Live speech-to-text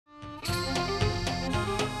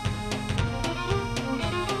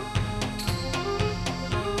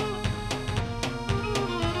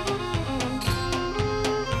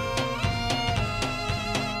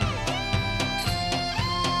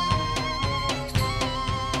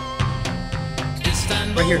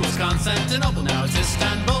Istanbul was Constantinople, now it's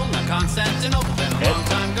Istanbul, not Constantinople. Been a long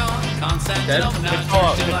time gone, Constantinople, now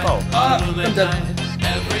it's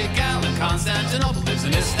every gal in Constantinople lives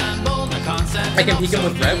in Istanbul, not Constantinople. I can peek him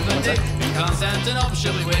with Rev. One sec. In Constantinople,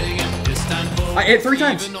 she'll be waiting in Istanbul. I hit 3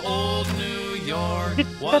 times. Even old New York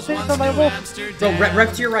was once New Amsterdam. Bro,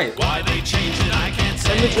 Rev to your right. Why they changed it, I can't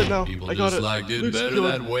say. People I got just it. liked it Looks better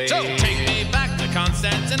good. that way. So take me back to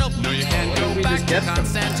Constantinople. No, you can't go back to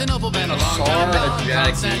Constantinople. Been a long time gone.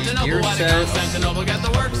 Constantinople, why did Constantinople get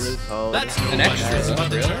the works? That's An extra,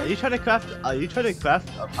 really? Are you trying to craft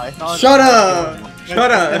a python? Shut up!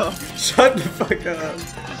 Shut up! Shut the fuck up!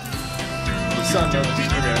 Son of okay,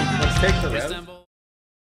 let's take the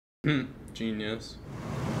Rev. Genius.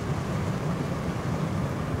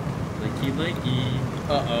 Lakey, Lakey.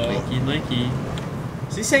 Uh-oh. Lakey, Lakey.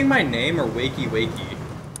 Is he saying my name or Wakey Wakey?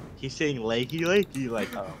 He's saying Lakey, Lakey,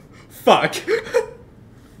 like, oh. Fuck.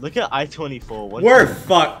 Look at I-24. We're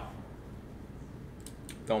fuck.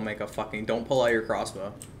 Don't make a fucking, don't pull out your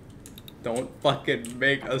crossbow. Don't fucking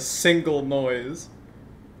make a single noise.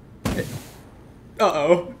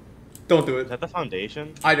 Uh-oh. Don't do Is it. that the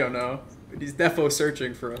foundation? I don't know. But he's defo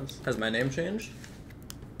searching for us. Has my name changed?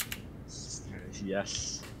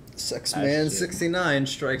 Yes. Sexman69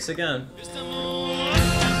 strikes again. We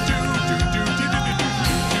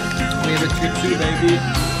have a tutu, baby.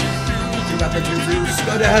 You got the tutu.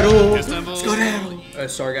 Skedaddle. Skedaddle.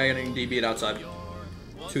 Sorry, guy getting DB'd outside.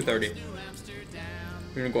 2:30.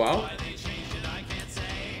 You're gonna go out?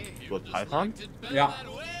 With python? Yeah.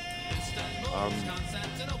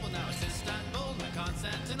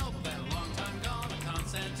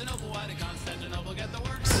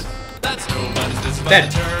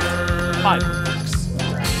 Dead. Fine.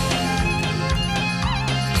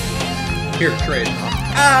 Here, trade. I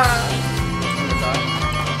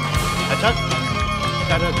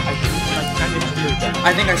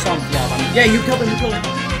I think I saw him flop. Yeah, you killed him. You killed him.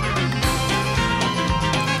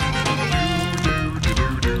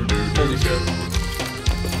 Holy shit.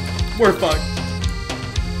 We're fucked.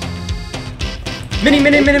 Mini.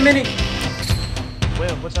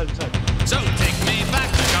 Wait, what's that? So take me back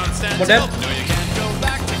to Constantinople. What that? No, you can't go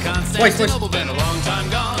back to Constantinople. Been a long time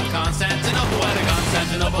gone. Constantinople, why did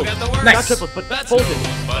Constantinople get the works? Nice. That's Hold it.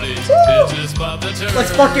 nobody's business but the turn.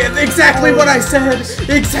 Let's fuck it. Exactly what I said.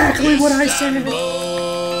 Exactly what I said.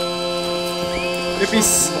 If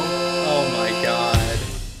he's. Oh my god.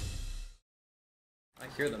 I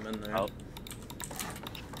hear them in there. Oh.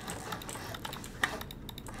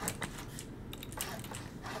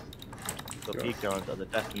 The beacons are the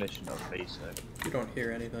definition of basic. You don't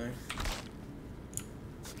hear anything.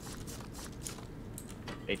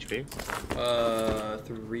 HP?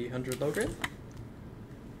 300 low grade?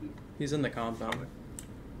 He's in the compound.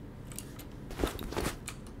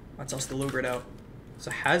 That's us the low grade out. It's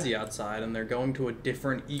a Hazy outside, and they're going to a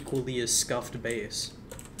different, equally as scuffed base.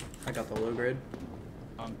 I got the low grade.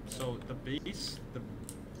 So the base,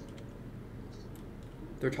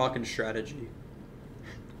 They're talking strategy.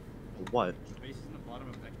 What? the base is in the bottom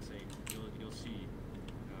of X8. You'll see.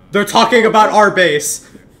 They're talking about our base!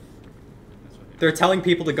 That's what They're telling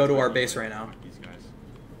people to go to our base right now. These guys.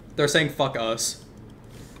 They're saying fuck us.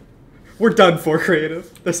 We're done for,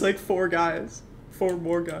 creative. There's like 4 guys. 4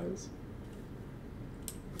 more guys.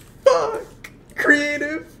 Fuck!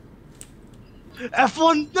 Creative!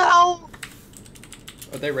 F1 now!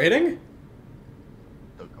 Are they raiding?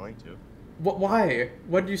 They're going to. What? Why?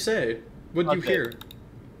 What did you say? What did you Okay. hear?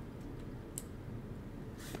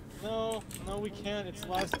 No, we can't. It's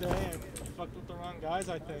the last day and we fucked with the wrong guys,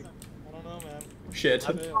 I think. I don't know, man. Shit.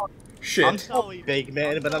 That's it. I'm Shit. sorry, big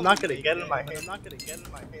man, but I'm not gonna get in my hand.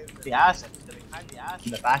 The ass.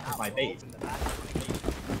 In the back of my base.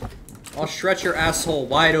 I'll stretch your asshole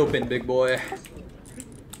wide open, big boy.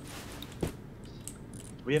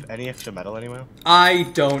 Do we have any extra metal anywhere? I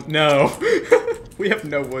don't know. We have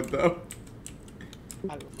no wood though.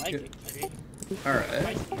 I like it, Kitty. Alright.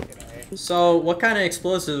 Like it today. So, what kind of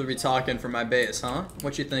explosives are we talking for my base, huh?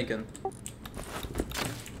 What you thinking?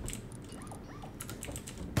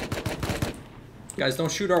 Guys,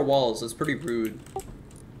 don't shoot our walls. That's pretty rude.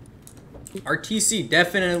 Our TC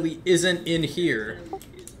definitely isn't in here.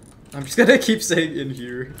 I'm just gonna keep saying in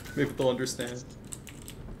here. Maybe they'll understand.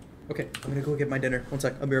 Okay, I'm gonna go get my dinner. One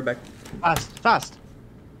sec, I'll be right back. Fast.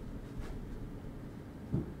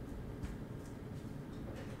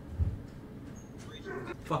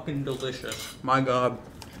 Fucking delicious. My god.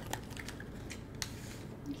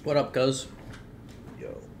 What up, cuz?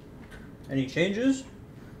 Yo. Any changes?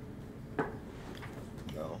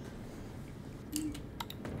 No.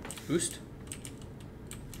 Boost?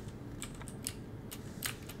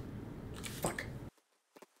 Fuck.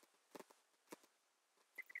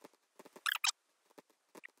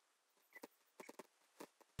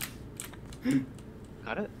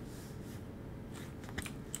 Got it?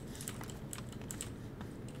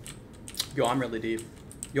 Yo, I'm really deep.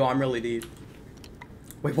 Yo, I'm really deep.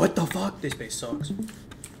 Wait, what the fuck? This base sucks.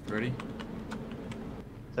 Ready? Is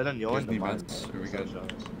that on your Gives end? me meds. Are we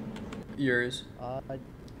good? Yours. I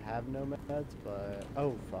have no meds, but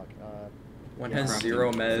oh fuck. One yeah. has Crafting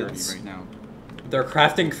 0 30 meds. right now. They're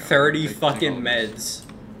crafting 30 Take fucking all meds.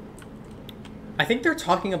 I think they're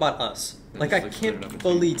talking about us. Like, I just, split it up can't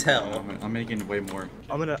between- fully tell. I'm making way more.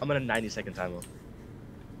 I'm gonna 90-second timer.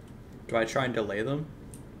 Do I try and delay them?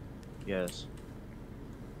 Yes.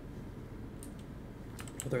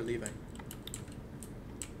 Oh, they're leaving.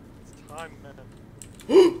 It's time,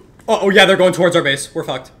 man. Oh, yeah, they're going towards our base. We're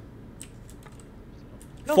fucked.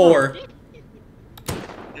 No, 4.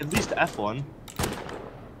 At least F1.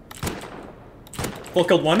 Full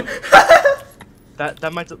killed 1.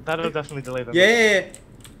 That'll definitely delay them. Yeah.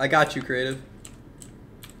 I got you, creative.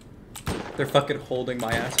 They're fucking holding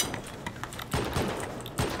my ass.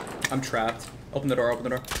 I'm trapped. Open the door, open the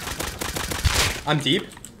door. I'm deep.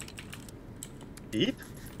 Deep?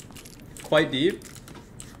 Quite deep.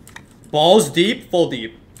 Balls deep, full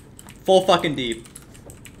deep. Full fucking deep.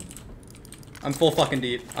 I'm full fucking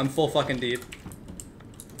deep. I'm full fucking deep.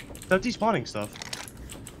 Stop despawning stuff.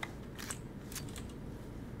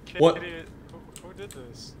 What? Idiot. Who did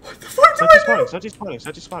this? What the fuck Stop do I despawning, do? stop despawning,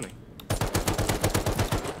 stop despawning.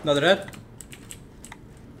 No, they're dead.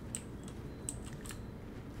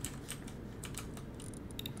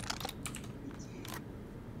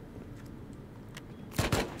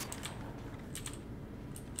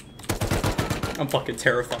 I'm fucking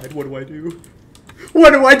terrified. What do I do?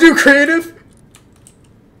 What do I do, creative?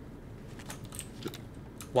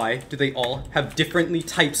 Why do they all have differently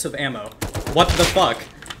types of ammo? What the fuck?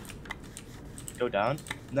 Go down.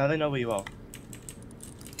 Now they know where you are.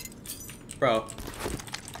 Bro.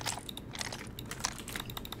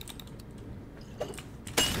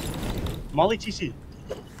 Molly TC.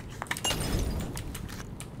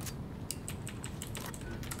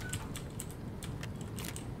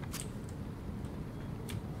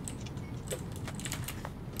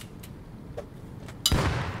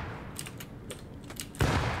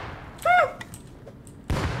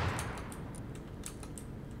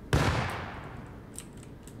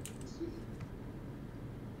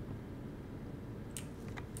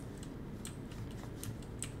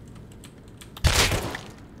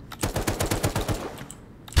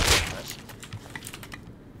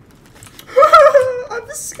 I'm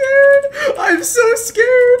scared. I'm so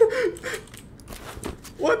scared.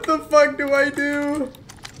 What the fuck do I do?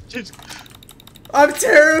 Just I'm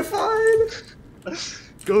terrified.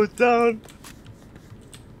 go down.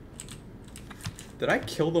 Did I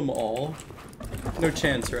kill them all? No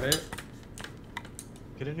chance, right?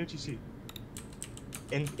 Get a new TC.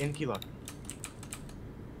 In key lock.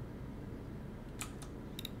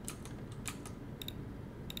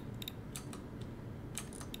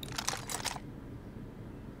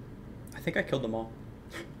 I think I killed them all.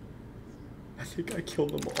 I think I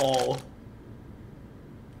killed them all.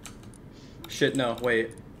 Shit, no,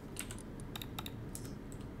 wait.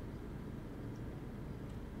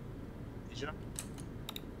 Did you?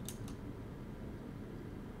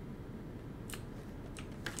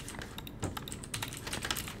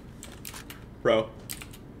 Bro.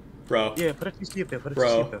 Bro. Yeah, put a TC up there, put a TC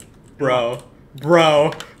Bro. up there. Bro.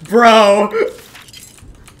 Bro. Bro.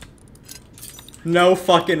 No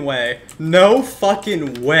fucking way. No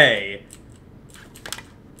fucking way.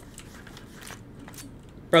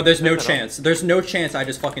 Bro, there's no chance. There's no chance I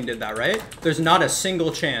just fucking did that, right? There's not a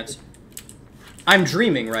single chance. I'm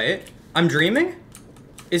dreaming, right? I'm dreaming?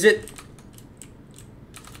 Is it...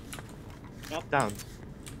 Up, down.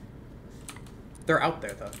 They're out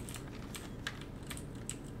there, though.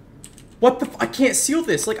 What the f- I can't seal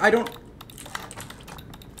this. Like, I don't...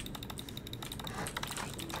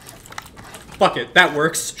 Fuck it. That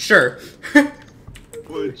works. Sure.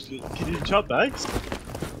 Wait, can you chop bags?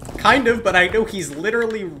 Kind of, but I know he's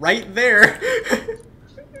literally right there.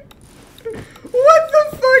 What the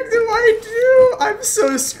fuck do I do? I'm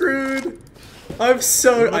so screwed. I'm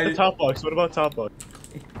so... What about the top box? What about top box?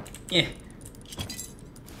 Yeah.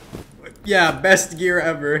 Yeah, best gear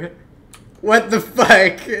ever. What the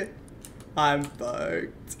fuck? I'm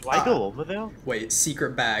fucked. Do I go over there? Wait,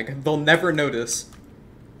 secret bag. They'll never notice.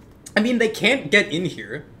 I mean, they can't get in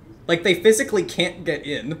here. Like, they physically can't get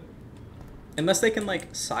in. Unless they can,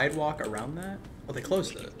 like, sidewalk around that. Oh, they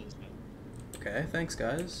closed it. Okay, thanks,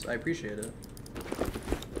 guys. I appreciate it.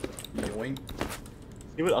 Yoink.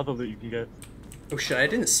 See what other loot you can get. Oh shit, I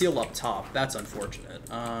didn't seal up top. That's unfortunate.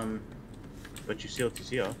 But you sealed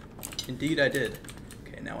TC off. Indeed I did.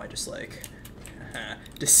 Okay, now I just, like...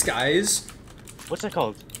 Disguise? What's that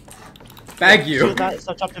called? Bag you.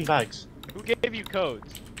 Stop dropping bags. Who gave you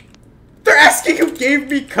codes? They're asking who gave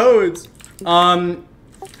me codes.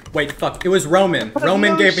 Wait, fuck. It was Roman.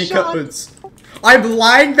 Roman gave me codes. I'm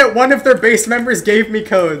lying that one of their base members gave me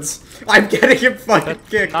codes. I'm getting him fucking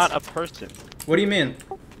kicked. Not a person. What do you mean?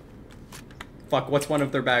 Fuck, what's one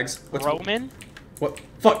of their bags? What's Roman? What?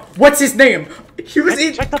 Fuck, what's his name? He was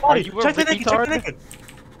in- Check the body. you a Check the naked. Check the retard? naked.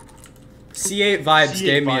 C8 Vibes C8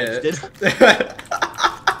 gave me Vibes it.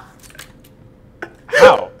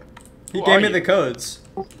 How? He Who gave are me you? the codes.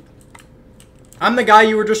 I'm the guy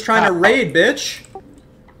you were just trying to raid, bitch.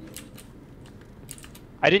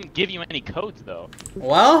 I didn't give you any codes though.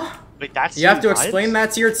 Well, Wait, that's you have to C8 explain Vibes?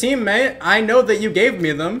 that to your teammate. I know that you gave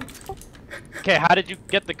me them. Okay, how did you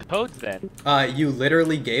get the codes then? You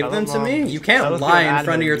literally gave Tell them them, to me? You can't tell them lie you're in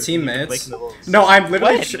front of your admin, you can be teammates. breaking the rules. No, I'm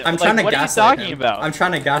literally When? I'm Like, trying to what are you gaslight talking him. about? I'm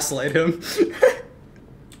trying to gaslight him.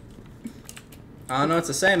 I don't know what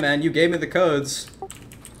to say, man. You gave me the codes.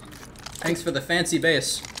 Thanks for the fancy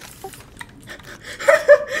base.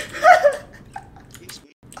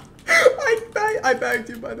 I bagged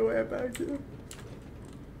you, by the way. I bagged you.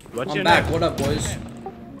 What's I'm your back. name? What up, boys?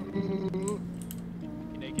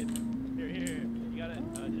 Naked. Here. You got it.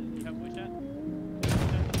 You have voice chat?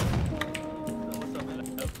 What's up, man?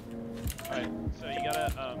 Alright, so you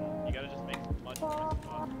gotta just make as much noise as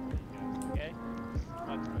possible. Okay? As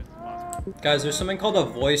much noise as possible. Guys, there's something called a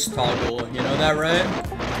voice toggle. You know that, right?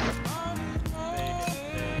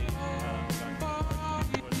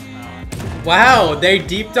 Wow, they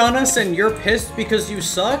deeped on us and you're pissed because you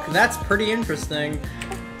suck? That's pretty interesting.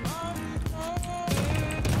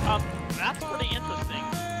 That's pretty interesting.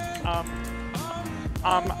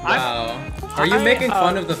 Wow. Are you making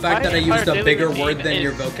fun of the fact that I used a bigger word than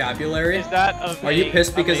your vocabulary? Is that of Are you a- pissed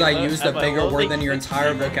of because a I lo- used a of bigger lowly word than your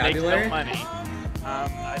entire streamer makes no vocabulary? money? Huh?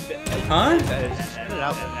 Spit it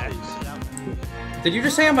out, please. Did you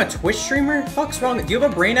just say I'm a Twitch streamer? Fuck's wrong? Do you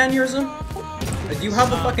have a brain aneurysm? Do you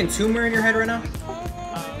have a fucking tumor in your head right now?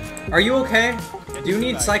 Are you okay? Do you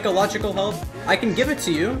need psychological help? I can give it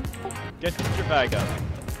to you. Get your bag up.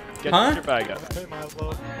 Get Huh? your bag up. Hey,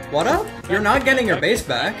 Maslow. What up? You're not getting your base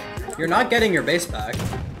back. You're not getting your base back.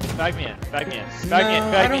 Bag me in. Bag me in. No, Bag me in.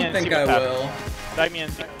 I Bag me don't in. think See I what's happening. will. Bag me in.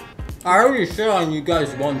 See- I already shit on you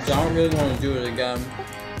guys once. I don't really want to do it again.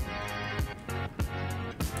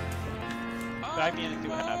 Bag me in and see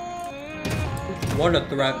what happens. What a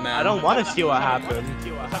threat, man. I don't want to see what happened.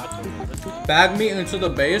 Bag me into the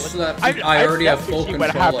base so that I I'd already have definitely full see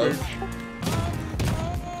what control happens. of.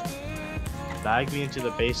 Bag me into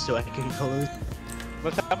the base so I can close.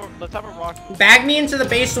 Let's have a rock. Bag me into the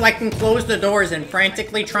base so I can close the doors and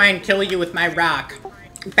frantically try and kill you with my rock.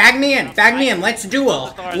 Bag me in, let's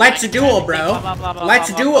duel. Let's duel, bro.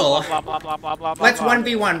 Let's duel. Let's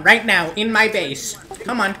 1v1 right now in my base.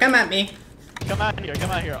 Come on, come at me. Come out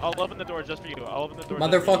here. I'll open the door just for you. I'll open the door.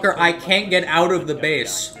 Motherfucker, I can't get out of the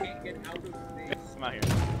base. Come out here.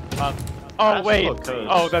 Oh That's wait. full of codes.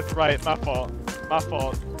 Oh, that's right. My fault.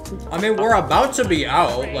 I mean, we're about to be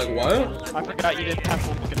out. Like, what? I forgot you didn't have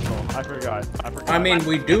full control. I forgot. I mean,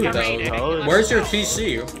 we do, though. Where's your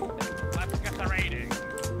TC? Let's get the rating.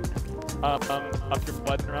 Up your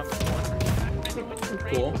butt and around the corner.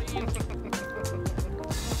 Cool.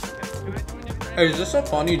 Hey, is this a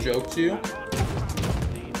funny joke to you?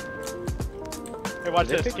 Hey, watch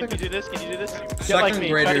this. Can you do this? Get like Second me.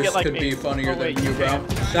 Try to graders get like could me. be funnier Oh, wait, than you, bro.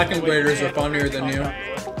 can't. Second Oh, wait, graders you are can't. funnier than you.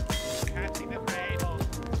 Catching the fade.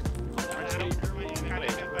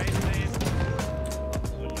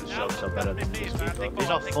 So better than these people. These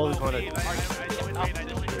are full grown.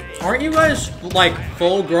 Aren't you guys, like,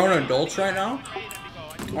 full-grown adults right now?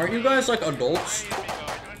 Aren't you guys, like, adults?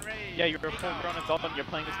 Yeah, you're a full-grown adult and you're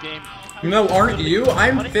playing this game. No, aren't you?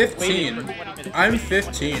 I'm Waiting 15. for 20 minutes. I'm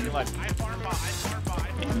 15.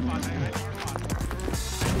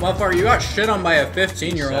 Motherfucker, you got shit on by a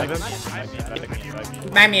 15-year-old.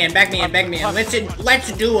 Bag me in. Let's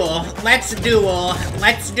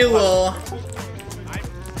duel.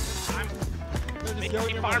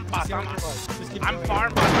 I'm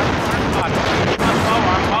farm bot.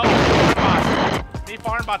 Me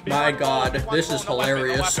farm bot. My god, this is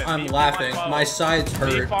hilarious. I'm laughing. My sides Me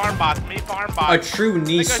hurt. farm bot. A true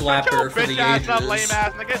knee slapper for the ages.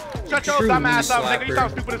 Shut your True dumb knee ass up, nigga. You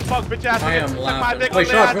sound slapper. stupid as fuck, bitch ass nigga. I am Suck my laughing. dick, Wait,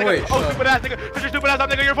 ugly shut ass up, nigga. wait, Oh, shut stupid ass nigga. Shut your stupid ass up,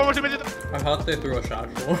 nigga. You're 4 2 bitches. I thought they threw a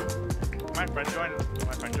satchel. My friend joined.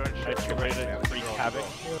 Are you ready to wreak havoc?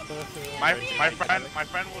 My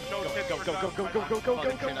friend will show tits. Go.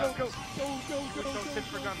 Tits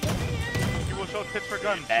for guns. He will show tits for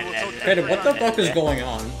guns. Hey, what the fuck is going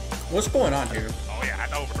on? What's going on here? Oh yeah,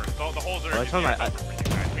 that's over. The holes are. I told my-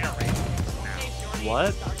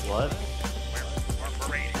 What? What?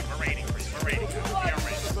 We're raiding.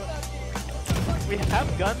 We have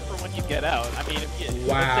guns for when you get out. I mean, if you,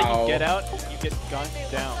 let's say you get out, you get gunned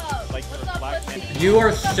down. Like for Black Panther. You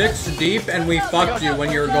are 6 deep and we fucked you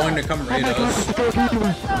when you were going to come raid us.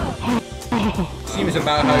 Seems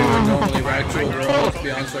about how you would normally react to a girl, let's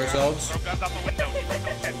be honest with ourselves.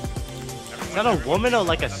 Is that a woman or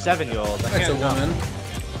like a 7-year-old? That's a woman.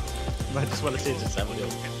 I just want to say it's a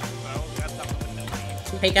 7-year-old.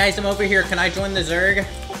 Hey guys, I'm over here. Can I join the Zerg?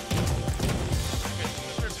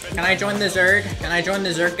 Can I join the Zerg? Can I join the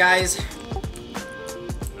Zerg, guys?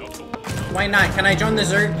 Why not? Can I join the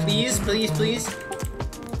Zerg, please? Please, please?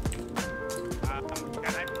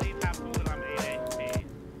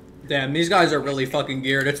 Damn, these guys are really fucking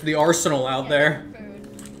geared. It's the arsenal out there.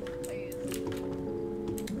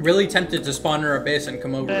 Really tempted to spawn in our base and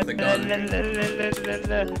come over with a gun.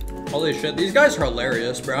 Holy shit, these guys are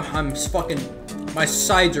hilarious, bro. I'm fucking... My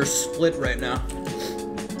sides are split right now.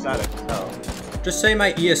 Just say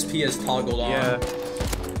my ESP is toggled on. Yeah.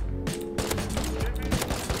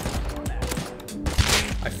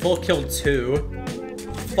 I full killed 2.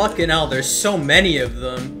 Fucking hell, there's so many of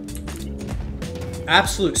them.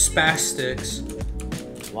 Absolute spastics.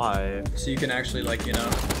 Why? So you can actually, like, you know,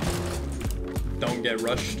 don't get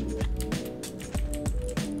rushed.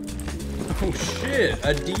 Oh shit,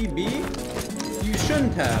 a DB? You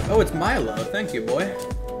shouldn't have. Oh, it's Milo. Thank you, boy.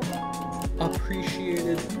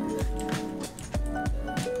 Appreciated.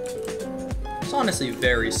 It's honestly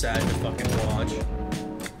very sad to fucking watch.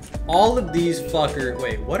 All of these fuckers.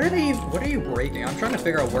 Wait, what are you breaking? I'm trying to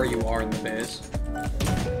figure out where you are in the base.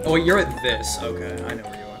 Oh, you're at this. Okay, I know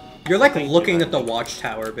where you are. You're like looking at the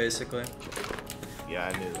watchtower, basically. Yeah,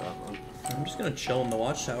 I knew that one. I'm just gonna chill in the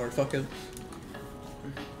watchtower. Fuck it.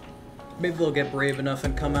 Maybe they'll get brave enough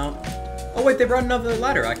and come out. Oh wait, they brought another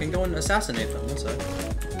ladder. I can go and assassinate them. What's that?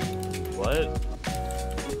 What?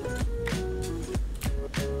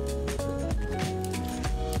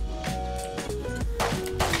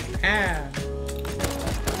 Ah.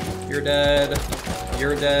 You're dead.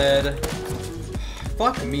 You're dead.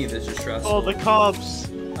 Fuck me, this is stressful. Oh, the cops!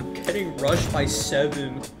 I'm getting rushed by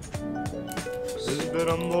 7.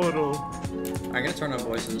 I'm gonna turn on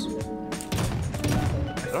voices.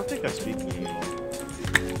 I don't think I speak English.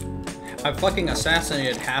 I've fucking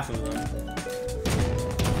assassinated half of them.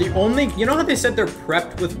 The only... You know how they said they're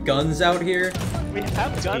prepped with guns out here? We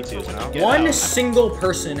have guns for when you get One out. single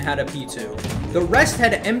person had a P2. The rest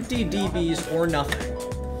had empty DBs or nothing.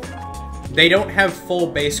 They don't have full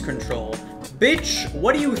base control. Bitch,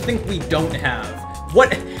 what do you think we don't have?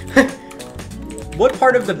 What... What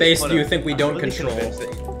part of the base do you think we don't control?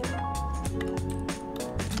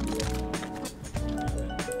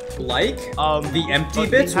 Like? The empty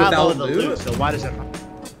bits without loot? So why does it...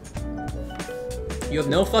 You have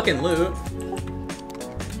no fucking loot.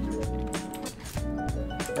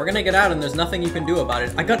 We're gonna get out and there's nothing you can do about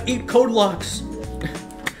it. I got 8 code locks!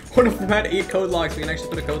 One of them had 8 code locks. We can actually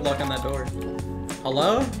put a code lock on that door.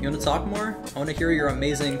 Hello? You wanna talk more? I wanna hear your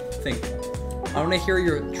amazing think. I wanna hear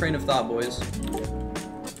your train of thought, boys.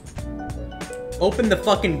 Open the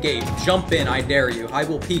fucking gate. Jump in, I dare you. I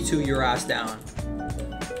will P2 your ass down.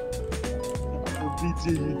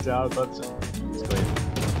 PT you down, that's it. Let's go.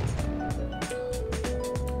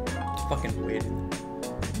 Fucking waiting.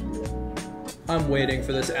 I'm waiting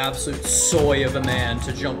for this absolute soy of a man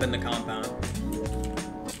to jump in the compound.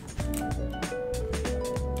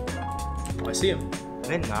 Oh, I see him. Do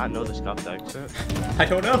they not know the scuffed exit? I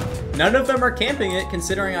don't know. None of them are camping it,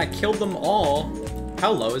 considering I killed them all.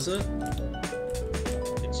 How low is it?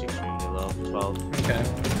 It's extremely low. 12. Okay.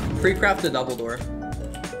 Pre-craft a double door.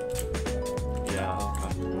 Yeah,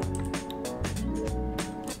 okay.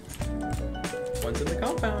 One's in the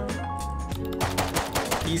compound.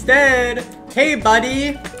 He's dead! Hey,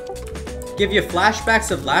 buddy! Give you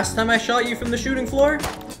flashbacks of last time I shot you from the shooting floor?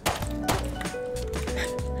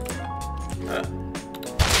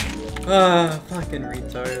 Fucking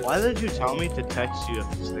retard. Why did you tell me to text you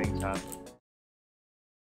if these things happen?